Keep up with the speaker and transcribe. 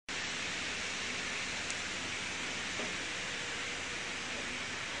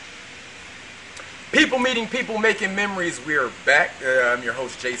People meeting people, making memories. We're back. I'm your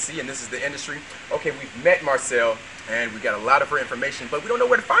host, JC, and this is The Industry. Okay, we've met Marcelle, and we got a lot of her information, but we don't know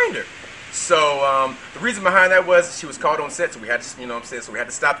where to find her. So the reason behind that was she was called on set, so we had to, so we had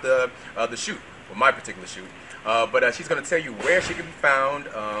to stop the shoot, well, my particular shoot. But she's going to tell you where she can be found,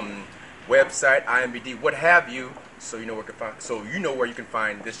 website, IMBD, what have you, so you know where you can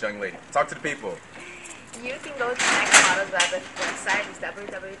find this young lady. Talk to the people. You can go to Next Model's website, is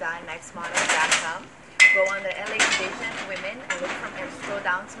www.nextmodel.com. Go on the LA Division Women and scroll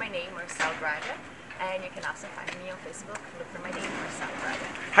down to my name, Marcelle Braga. And you can also find me on Facebook. Look for my name, Marcelle Braga.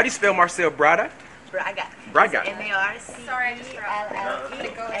 How do you spell Marcelle Braga? Braga. Braga. M-A-R-C-E-L-L-E.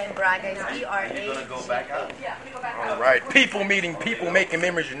 And Braga is B-R-A-G-A. You gonna go back out? Yeah, we go back out. All right. People meeting people, making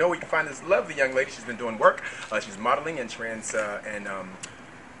memories. You know where you can find this lovely young lady. She's been doing work. She's modeling and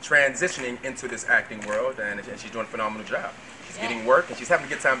transitioning into this acting world, and she's doing a phenomenal job. She's getting work, and she's having a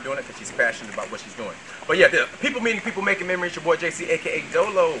good time doing it because she's passionate about what she's doing. But yeah, the people meeting people, making memories. Your boy JC, aka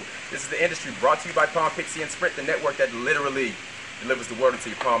Dolo. This is The Industry, brought to you by Palm Pixie and Sprint, the network that literally delivers the world into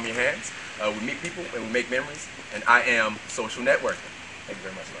your palm of your hands. We meet people and we make memories, and I am social networking. Thank you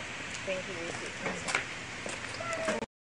very much, love. Thank you.